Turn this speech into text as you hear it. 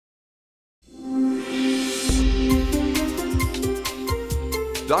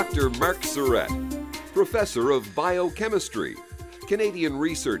Dr. Marc Surette, Professor of Biochemistry, Canadian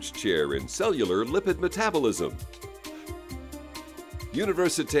Research Chair in Cellular Lipid Metabolism,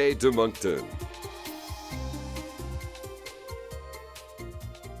 Université de Moncton.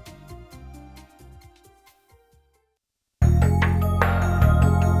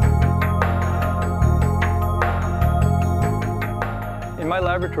 In my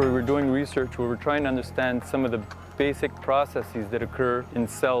laboratory, we're doing research where we're trying to understand some of the basic processes that occur in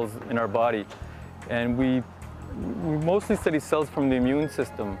cells in our body. And we mostly study cells from the immune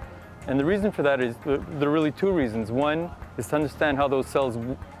system. And the reason for that is, there are really two reasons. One is to understand how those cells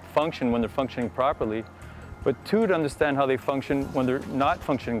function when they're functioning properly. But two, to understand how they function when they're not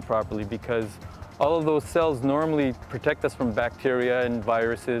functioning properly, because all of those cells normally protect us from bacteria and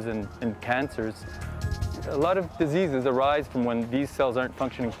viruses and cancers. A lot of diseases arise from when these cells aren't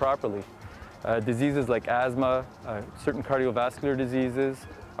functioning properly. Diseases like asthma, certain cardiovascular diseases,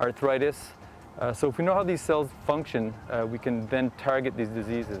 arthritis. So if we know how these cells function, we can then target these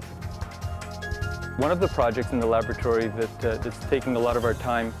diseases. One of the projects in the laboratory that's taking a lot of our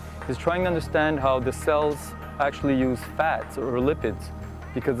time is trying to understand how the cells actually use fats or lipids,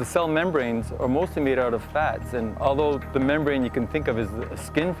 because the cell membranes are mostly made out of fats, and although the membrane you can think of as the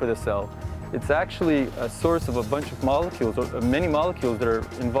skin for the cell, it's actually a source of a bunch of molecules, or many molecules that are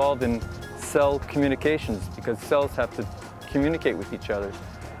involved in cell communications, because cells have to communicate with each other.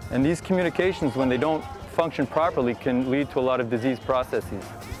 And these communications, when they don't function properly, can lead to a lot of disease processes.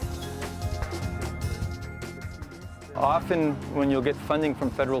 Often, when you'll get funding from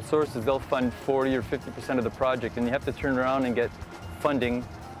federal sources, they'll fund 40 or 50% of the project, and you have to turn around and get funding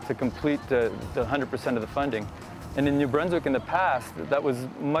to complete the 100% of the funding. And in New Brunswick in the past, that was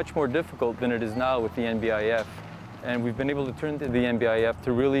much more difficult than it is now with the NBIF. And we've been able to turn to the NBIF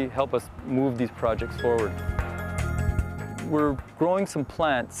to really help us move these projects forward. We're growing some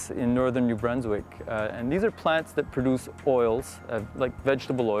plants in northern New Brunswick, and these are plants that produce oils, like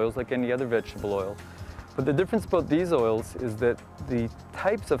vegetable oils, like any other vegetable oil. But the difference about these oils is that the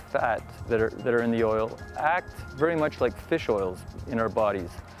types of fat that are in the oil act very much like fish oils in our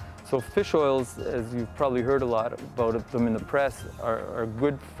bodies. So fish oils, as you've probably heard a lot about them in the press, are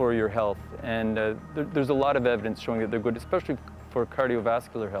good for your health. And there's a lot of evidence showing that they're good, especially for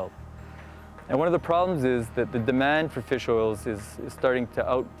cardiovascular health. And one of the problems is that the demand for fish oils is starting to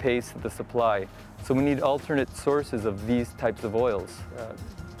outpace the supply. So we need alternate sources of these types of oils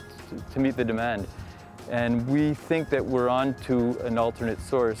to meet the demand. And we think that we're on to an alternate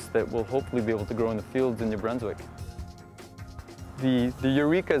source that will hopefully be able to grow in the fields in New Brunswick. The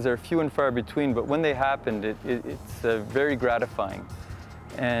eurekas are few and far between, but when they happen, it's very gratifying.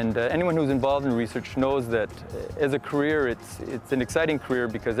 And anyone who's involved in research knows that as a career, it's an exciting career,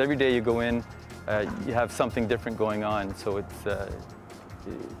 because every day you go in, you have something different going on. So it's,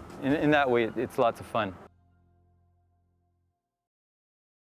 in that way, it's lots of fun.